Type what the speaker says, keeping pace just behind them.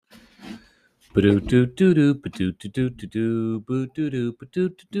Ba-do-do-do-do, ba-do-do-do-do-do, boo-do-do,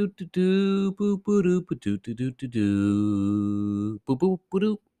 ba-do-do-do-do-do, boo-boo-do, ba-do-do-do-do-do,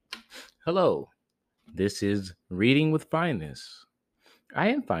 boo-boo-boo-doo. Hello, this is Reading with Fineness. I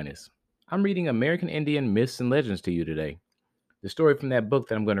am Finest. I'm reading American Indian Myths and Legends to you today. The story from that book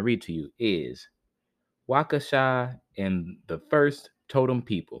that I'm going to read to you is Wakiash and the First Totem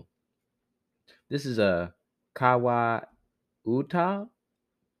People. This is a Kawa Uta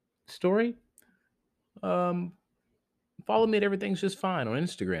story. Um, Follow me at Everything's Just Fine on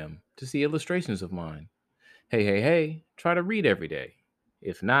Instagram to see illustrations of mine. Hey, hey, hey, try to read every day.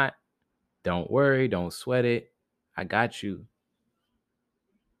 If not, don't worry, don't sweat it. I got you.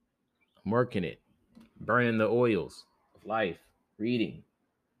 I'm working it, burning the oils of life, reading.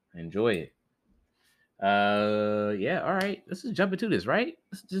 Enjoy it. Yeah, all right. Let's just jump into this, right?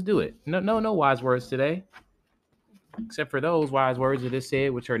 Let's just do it. No wise words today, except for those wise words that is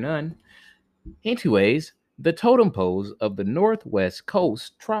said, which are none. Anyways, the totem poles of the Northwest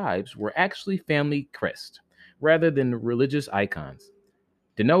Coast tribes were actually family crests rather than religious icons,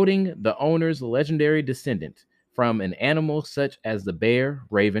 denoting the owner's legendary descendant from an animal such as the bear,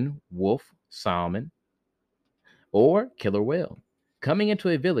 raven, wolf, salmon, or killer whale. Coming into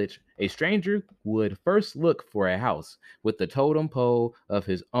a village, a stranger would first look for a house with the totem pole of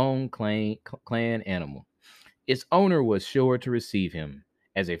his own clan animal. Its owner was sure to receive him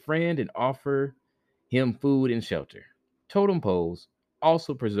as a friend and offer him food and shelter. Totem poles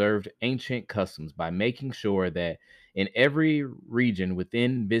also preserved ancient customs by making sure that in every region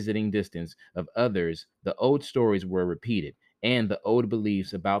within visiting distance of others, the old stories were repeated and the old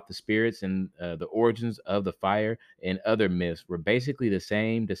beliefs about the spirits and the origins of the fire and other myths were basically the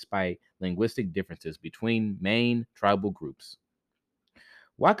same despite linguistic differences between main tribal groups.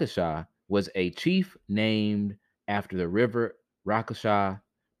 Waukesha was a chief named after the river Waukesha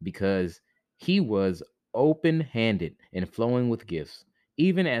because he was open handed and flowing with gifts,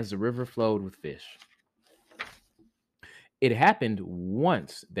 even as the river flowed with fish. It happened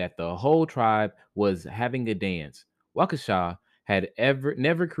once that the whole tribe was having a dance. Waukesha had ever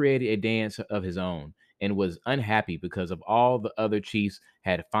never created a dance of his own and was unhappy because of all the other chiefs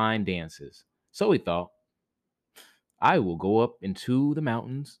had fine dances. So he thought, I will go up into the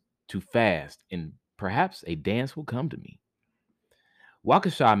mountains to fast, and perhaps a dance will come to me.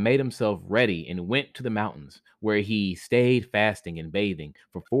 Waukesha made himself ready and went to the mountains, where he stayed fasting and bathing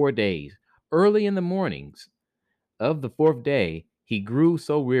for 4 days. Early in the mornings of the fourth day, he grew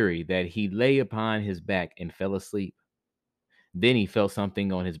so weary that he lay upon his back and fell asleep. Then he felt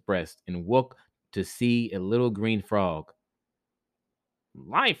something on his breast and woke to see a little green frog.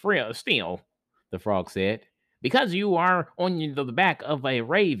 Lie real still, the frog said, because you are on the back of a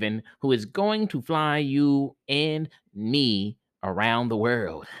raven who is going to fly you and me around the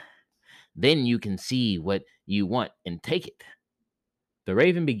world. Then you can see what you want and take it. The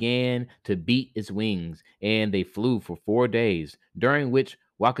raven began to beat its wings, and they flew for 4 days, during which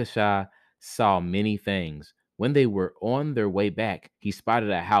Waukesha saw many things. When they were on their way back, he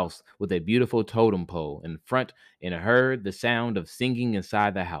spotted a house with a beautiful totem pole in front and heard the sound of singing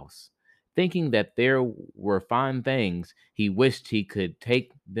inside the house. Thinking that there were fine things, he wished he could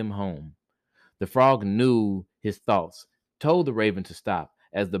take them home. The frog knew his thoughts, told the raven to stop.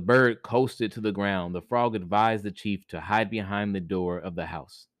 As the bird coasted to the ground, the frog advised the chief to hide behind the door of the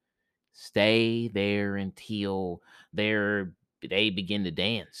house. Stay there until they begin to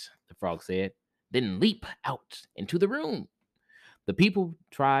dance, the frog said. Then leap out into the room. The people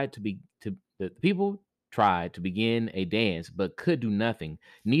tried to begin a dance, but could do nothing,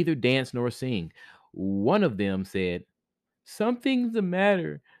 neither dance nor sing. One of them said, something's the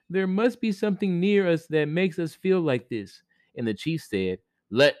matter. There must be something near us that makes us feel like this. And the chief said,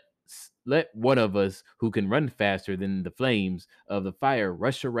 Let let one of us who can run faster than the flames of the fire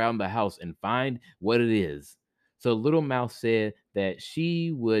rush around the house and find what it is. So Little Mouse said that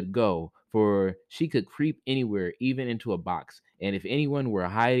she would go, for she could creep anywhere, even into a box, and if anyone were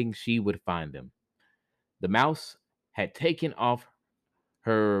hiding, she would find them. The mouse had taken off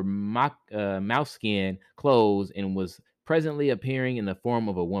her mouse skin clothes and was presently appearing in the form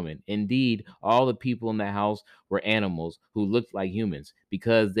of a woman. Indeed, all the people in the house were animals who looked like humans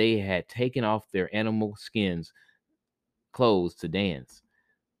because they had taken off their animal skins clothes to dance.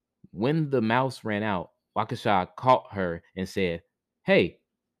 When the mouse ran out, Waukesha caught her and said, Hey,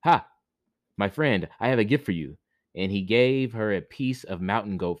 ha, my friend, I have a gift for you. And he gave her a piece of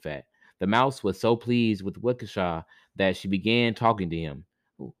mountain goat fat. The mouse was so pleased with Waukesha that she began talking to him.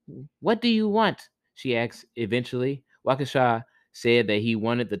 What do you want? She asked eventually. Waukesha said that he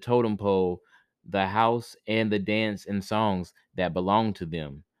wanted the totem pole, the house, and the dance and songs that belonged to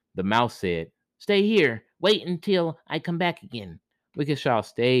them. The mouse said, Stay here. Wait until I come back again. Wickeshaw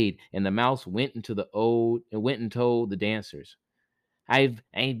stayed, and the mouse went and told the dancers. I've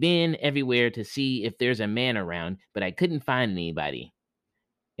been everywhere to see if there's a man around, but I couldn't find anybody.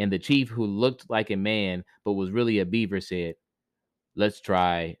 And the chief, who looked like a man but was really a beaver, said, "Let's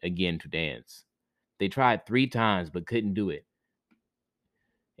try again to dance." They tried 3 times but couldn't do it.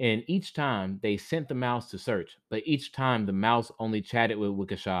 And each time they sent the mouse to search, but each time the mouse only chatted with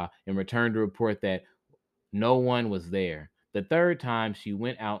Wickeshaw and returned to report that no one was there. The third time she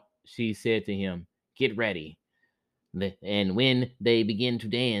went out, she said to him, "Get ready. And when they begin to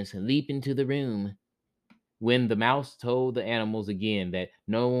dance, leap into the room." When the mouse told the animals again that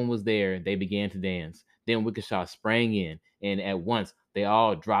no one was there, they began to dance. Then Wickeshaw sprang in, and at once they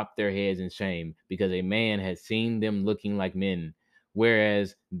all dropped their heads in shame because a man had seen them looking like men,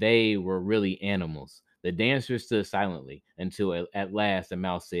 whereas they were really animals. The dancers stood silently until at last the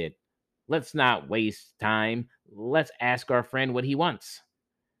mouse said, "Let's not waste time. Let's ask our friend what he wants."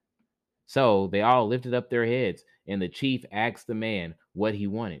 So they all lifted up their heads, and the chief asked the man what he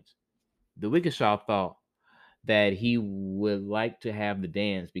wanted. The Wickeshaw thought that he would like to have the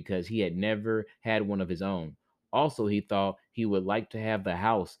dance because he had never had one of his own. Also, he thought he would like to have the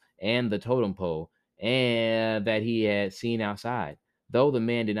house and the totem pole and that he had seen outside. Though the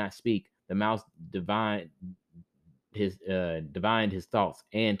man did not speak, the mouse divined his thoughts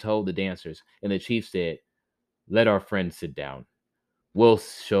and told the dancers. And the chief said, "Let our friend sit down. We'll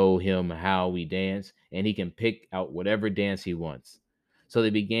show him how we dance, and he can pick out whatever dance he wants." So they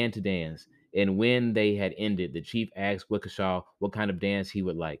began to dance, and when they had ended, the chief asked Wickeshaw what kind of dance he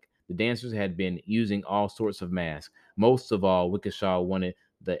would like. The dancers had been using all sorts of masks. Most of all, Wickeshaw wanted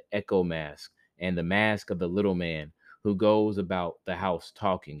the echo mask and the mask of the little man who goes about the house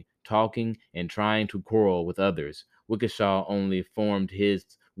talking, and trying to quarrel with others. Wickeshaw only formed his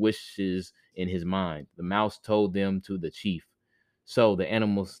wishes in his mind. The mouse told them to the chief. So the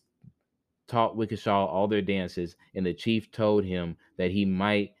animals taught Wickeshaw all their dances, and the chief told him that he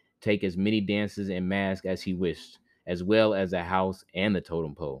might take as many dances and masks as he wished, as well as the house and the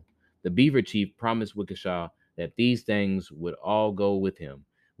totem pole. The beaver chief promised Wickeshaw that these things would all go with him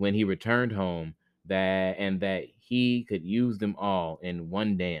when he returned home, that he could use them all in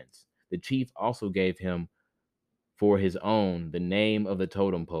one dance. The chief also gave him for his own the name of the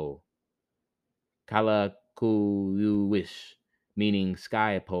totem pole, Kalakuyuwish, meaning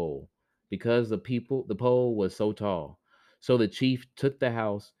sky pole, because the pole was so tall. So the chief took the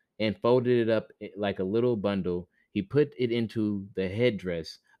house and folded it up like a little bundle. He put it into the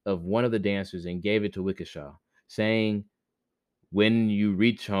headdress of one of the dancers and gave it to Wickeshaw, saying, "When you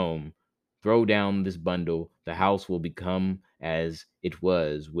reach home, throw down this bundle. The house will become as it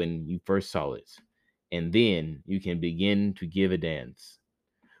was when you first saw it, and then you can begin to give a dance."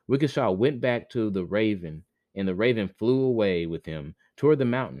 Wickeshaw went back to the raven, and the raven flew away with him toward the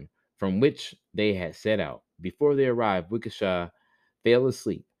mountain from which they had set out. Before they arrived, Wickeshaw fell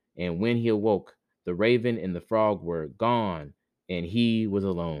asleep, and when he awoke, the raven and the frog were gone, and he was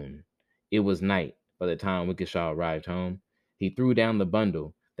alone. It was night by the time Wickeshaw arrived home. He threw down the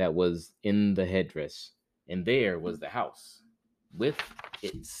bundle that was in the headdress, and there was the house with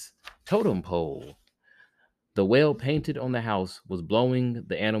its totem pole. The whale painted on the house was blowing,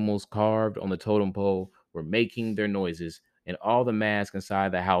 the animals carved on the totem pole were making their noises, and all the masks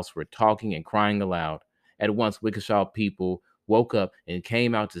inside the house were talking and crying aloud. At once, Wickeshaw people woke up and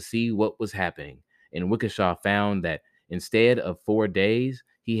came out to see what was happening. And Wickeshaw found that instead of 4 days,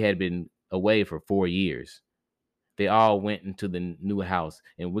 he had been away for 4 years. They all went into the new house,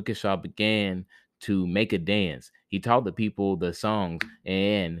 and Wickeshaw began to make a dance. He taught the people the songs,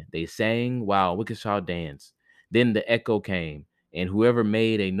 and they sang while Wickeshaw danced. Then the echo came, and whoever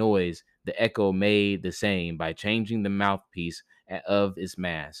made a noise, the echo made the same by changing the mouthpiece of its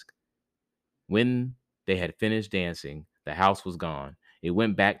mask. When they had finished dancing, the house was gone. It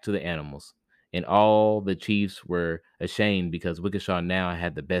went back to the animals, and all the chiefs were ashamed because Wickeshaw now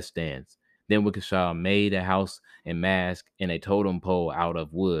had the best dance. Then Wickeshaw made a house and mask and a totem pole out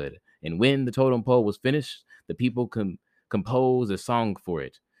of wood. And when the totem pole was finished, the people composed a song for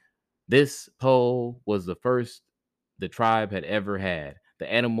it. This pole was the first the tribe had ever had. The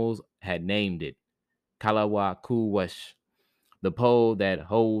animals had named it Kalawakuwash, the pole that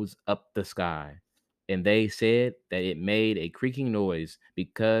holds up the sky. And they said that it made a creaking noise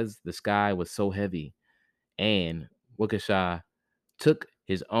because the sky was so heavy. And Wakiash took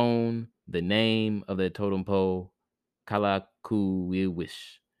his own the name of the totem pole,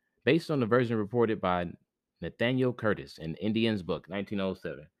 Kalakuwiwish, based on the version reported by Nathaniel Curtis in Indian's Book,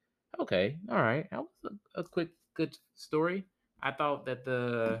 1907. Okay, all right. That was a quick, good story. I thought that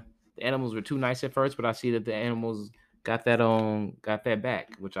the the animals were too nice at first, but I see that the animals got that back,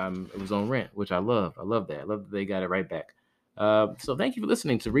 which it was on rent, which I love. I love that. I love that they got it right back. So thank you for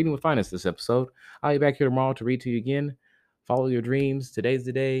listening to Reading with Finest this episode. I'll be back here tomorrow to read to you again. Follow your dreams. Today's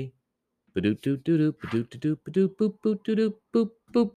the day. Ba-doop doop doop doop ba-doop doop boop boop boop doop boop boop.